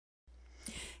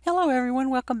Hello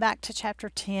everyone, welcome back to Chapter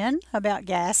 10 about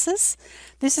gases.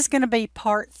 This is going to be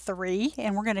part 3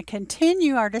 and we're going to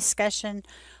continue our discussion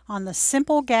on the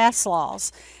simple gas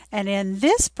laws. And in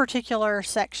this particular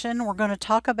section we're going to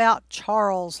talk about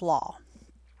Charles' law.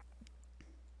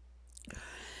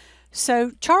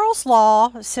 So Charles'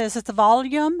 law says that the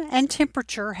volume and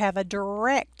temperature have a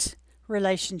direct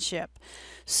relationship.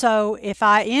 So if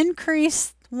I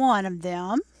increase one of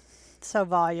them, so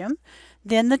volume,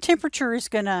 then the temperature is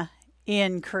going to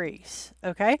increase,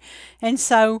 okay? And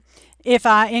so if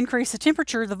I increase the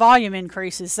temperature, the volume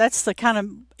increases. That's the kind of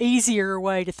easier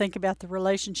way to think about the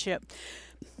relationship.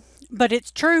 But it's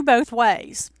true both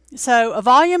ways. So a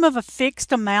volume of a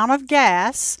fixed amount of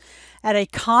gas at a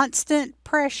constant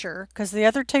pressure, because the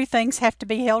other two things have to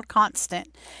be held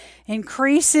constant,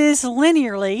 increases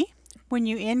linearly when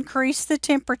you increase the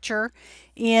temperature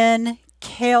in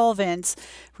kelvins.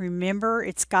 Remember,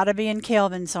 it's got to be in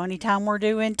kelvins. So anytime we're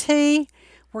doing T,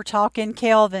 we're talking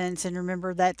kelvins. And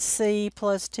remember, that's C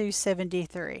plus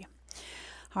 273.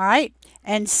 All right.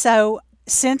 And so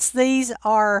since these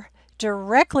are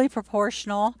directly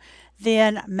proportional,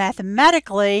 then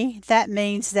mathematically, that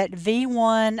means that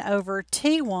V1 over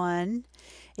T1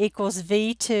 equals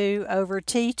V2 over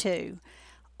T2.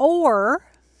 Or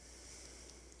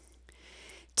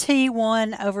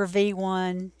T1 over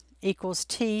V1 equals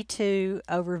T2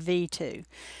 over V2.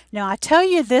 Now I tell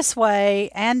you this way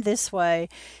and this way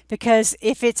because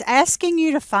if it's asking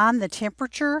you to find the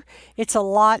temperature, it's a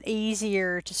lot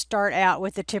easier to start out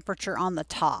with the temperature on the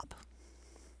top.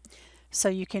 So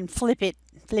you can flip it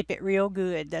real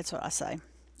good. That's what I say.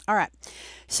 All right.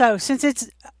 So since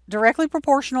it's directly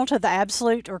proportional to the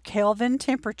absolute or Kelvin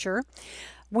temperature,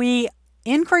 we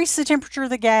increase the temperature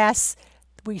of the gas.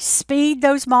 We speed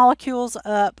those molecules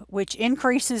up, which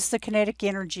increases the kinetic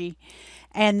energy.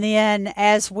 And then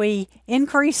as we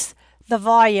increase the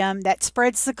volume, that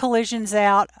spreads the collisions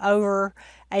out over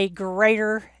a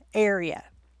greater area.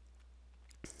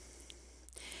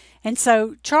 And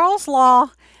so Charles'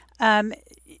 law,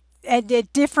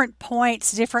 at different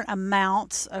points, different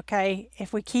amounts, okay,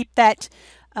 if we keep that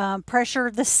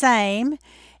pressure the same,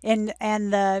 and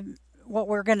what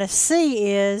we're going to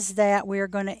see is that we're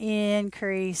going to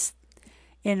increase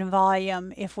in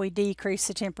volume if we decrease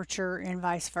the temperature and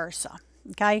vice versa.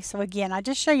 Okay, so again, I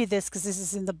just show you this because this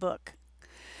is in the book.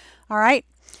 All right,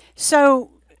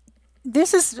 so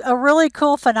this is a really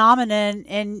cool phenomenon,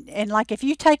 and like if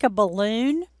you take a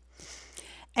balloon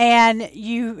and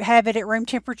you have it at room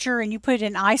temperature and you put it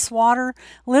in ice water,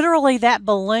 literally that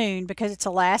balloon, because it's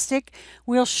elastic,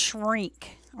 will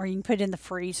shrink. Or you can put it in the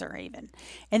freezer even.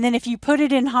 And then if you put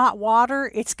it in hot water,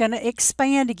 it's going to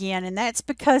expand again. And that's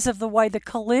because of the way the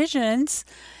collisions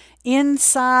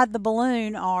inside the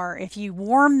balloon are. If you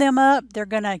warm them up, they're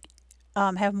going to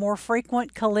have more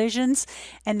frequent collisions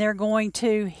and they're going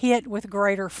to hit with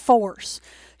greater force.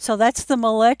 So that's the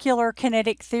molecular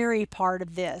kinetic theory part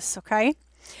of this, okay?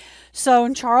 So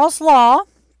in Charles' law,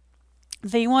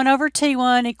 V1 over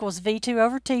T1 equals V2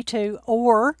 over T2,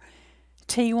 or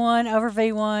T1 over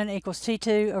V1 equals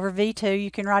T2 over V2. You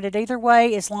can write it either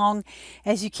way as long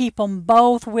as you keep them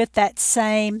both with that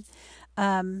same,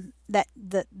 the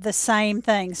same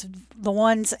things. The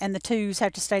ones and the twos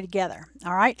have to stay together.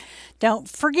 All right. Don't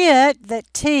forget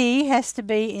that T has to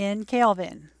be in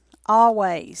Kelvin.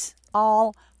 Always.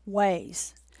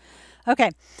 Always.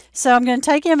 Okay. So I'm going to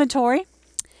take inventory.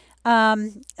 A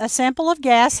sample of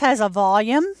gas has a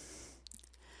volume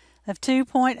of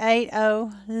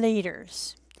 2.80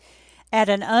 liters at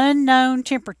an unknown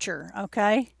temperature,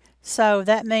 okay? So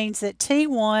that means that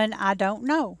T1, I don't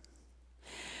know.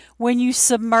 When you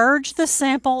submerge the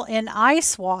sample in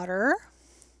ice water,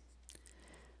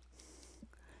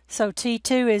 so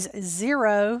T2 is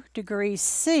 0 degrees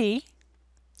C,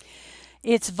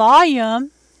 its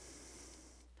volume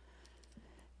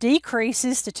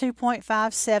decreases to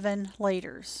 2.57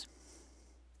 liters.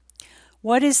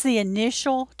 What is the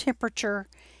initial temperature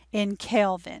in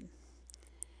Kelvin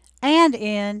and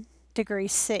in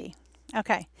degrees C?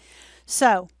 Okay,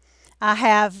 so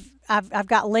I've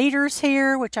got liters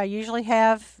here, which I usually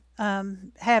have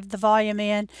the volume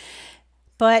in,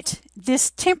 but this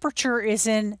temperature is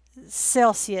in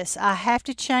Celsius. I have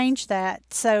to change that.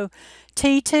 So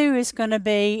T2 is going to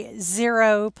be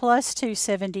 0 plus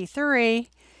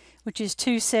 273, which is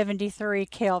 273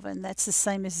 Kelvin. That's the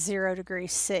same as 0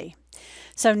 degrees C.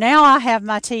 So now I have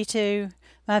my T2,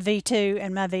 my V2,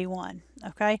 and my V1,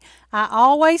 okay? I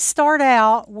always start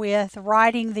out with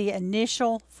writing the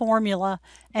initial formula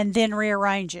and then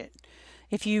rearrange it.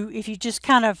 If you just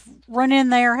kind of run in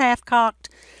there half-cocked,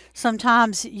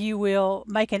 sometimes you will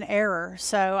make an error.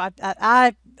 So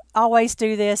always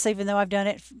do this, even though I've done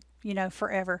it, you know,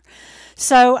 forever.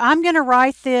 So I'm going to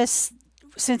write this,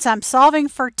 since I'm solving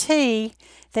for t,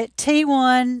 that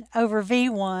t1 over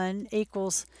v1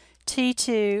 equals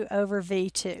t2 over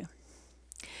v2.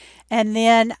 And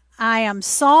then I am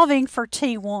solving for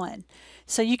t1.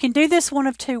 So you can do this one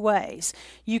of two ways.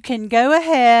 You can go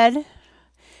ahead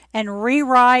and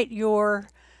rewrite your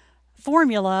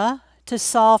formula to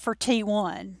solve for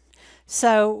t1.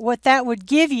 So what that would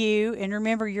give you, and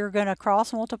remember you're going to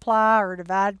cross multiply or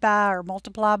divide by or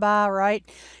multiply by, right?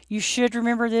 You should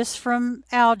remember this from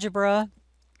algebra,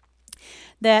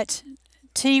 that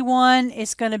t1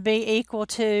 is going to be equal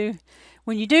to,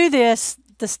 when you do this,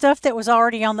 the stuff that was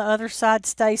already on the other side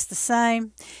stays the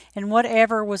same, and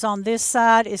whatever was on this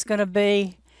side is going to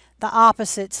be the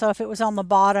opposite. So if it was on the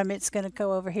bottom, it's going to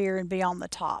go over here and be on the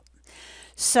top.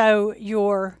 So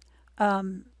your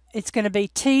it's going to be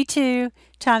T2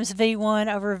 times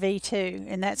V1 over V2,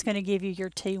 and that's going to give you your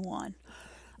T1.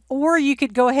 Or you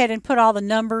could go ahead and put all the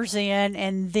numbers in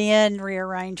and then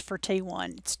rearrange for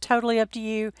T1. It's totally up to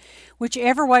you.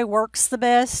 Whichever way works the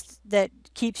best, that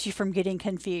keeps you from getting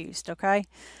confused, okay?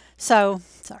 So,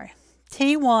 sorry.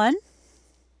 T1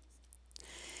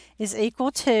 is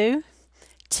equal to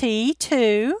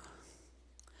T2,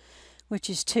 which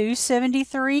is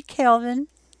 273 Kelvin,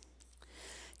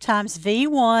 times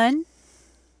V1,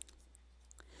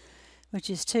 which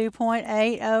is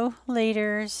 2.80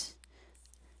 liters,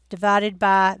 divided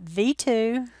by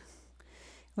V2,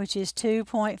 which is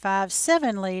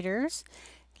 2.57 liters.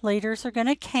 Liters are going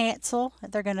to cancel.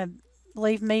 They're going to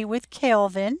leave me with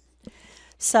Kelvin.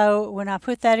 So when I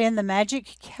put that in the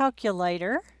magic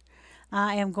calculator,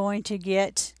 I am going to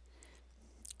get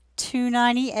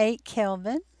 298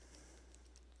 Kelvin.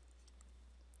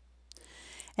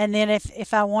 And then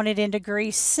if I want it in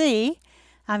degrees C,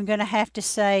 I'm going to have to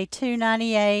say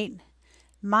 298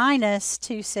 minus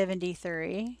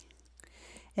 273,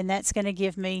 and that's going to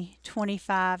give me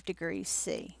 25 degrees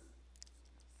C.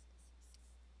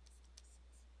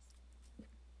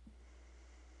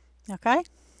 Okay?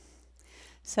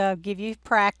 So I'll give you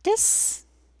practice,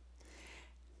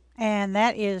 and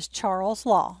that is Charles'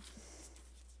 Law.